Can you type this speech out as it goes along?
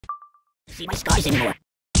See my scars anymore.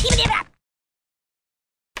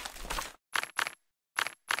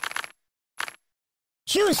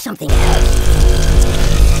 Choose something else.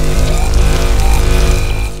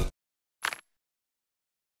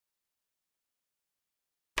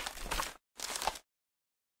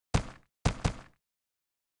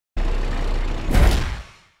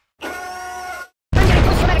 I'm getting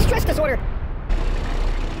post-traumatic stress disorder.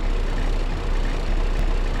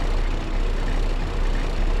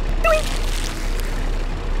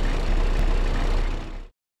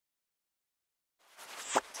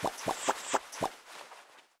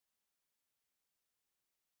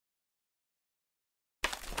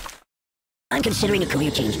 I'm considering a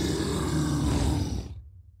career change.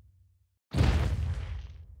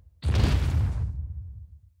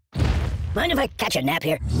 Mind if I catch a nap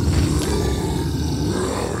here?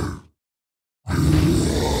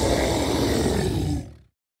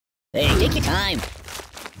 Hey, take your time.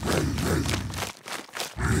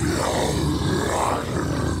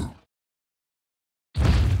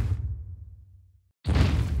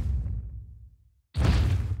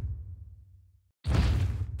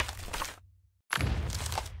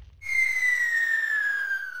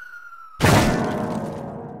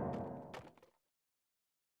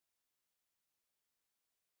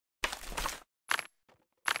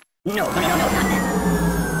 No, not that.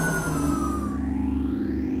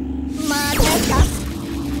 Madeka!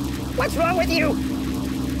 What's wrong with you?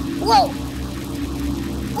 Whoa!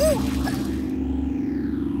 Ooh!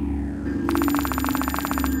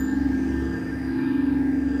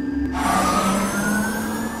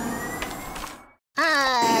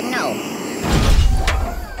 No.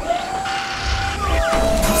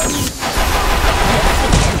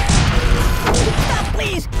 Stop,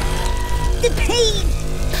 please! The pain!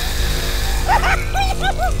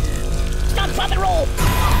 Stop, drop, and roll! Oh,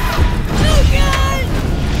 God!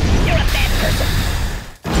 You're a bad person!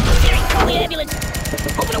 Siri, call the ambulance!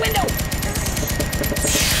 Open the window!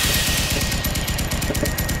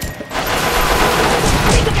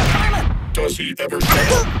 Think of your karma! Does he ever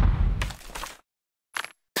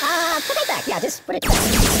Put it back. Yeah, just put it back.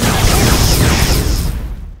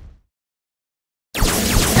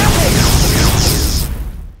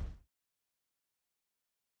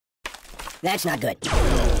 That's not good.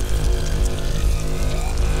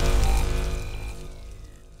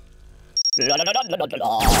 La la la la la la la.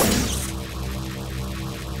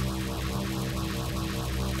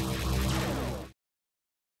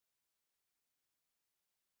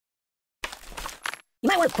 You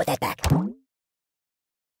might want to put that back.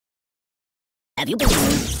 Have you been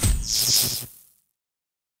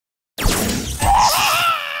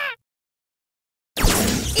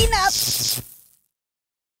Enough!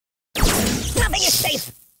 Nothing is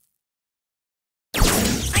safe!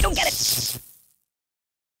 I don't get it!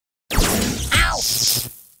 Ow!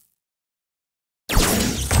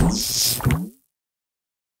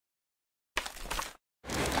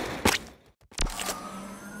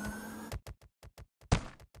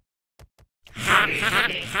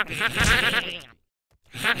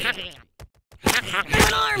 There's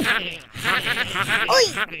an arm! Oi!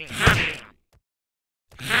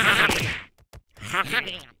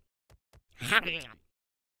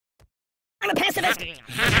 I'm a pacifist!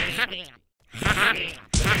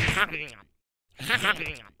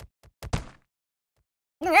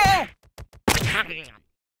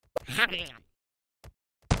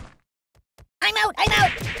 I'm out! I'm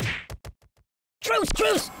out! Truce!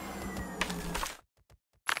 Truce!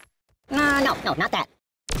 No, not that.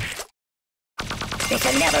 It's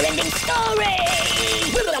a never-ending story!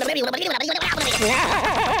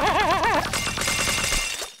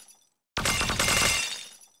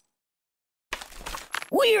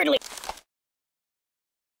 Weirdly...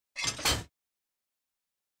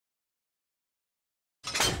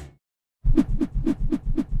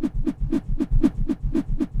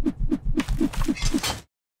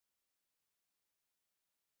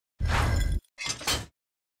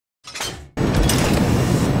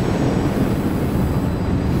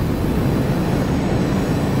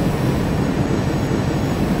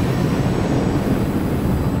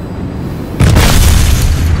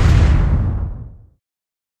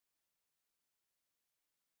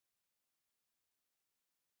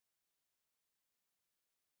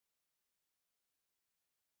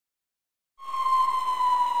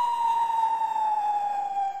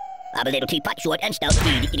 I'm a little teapot, short and stout.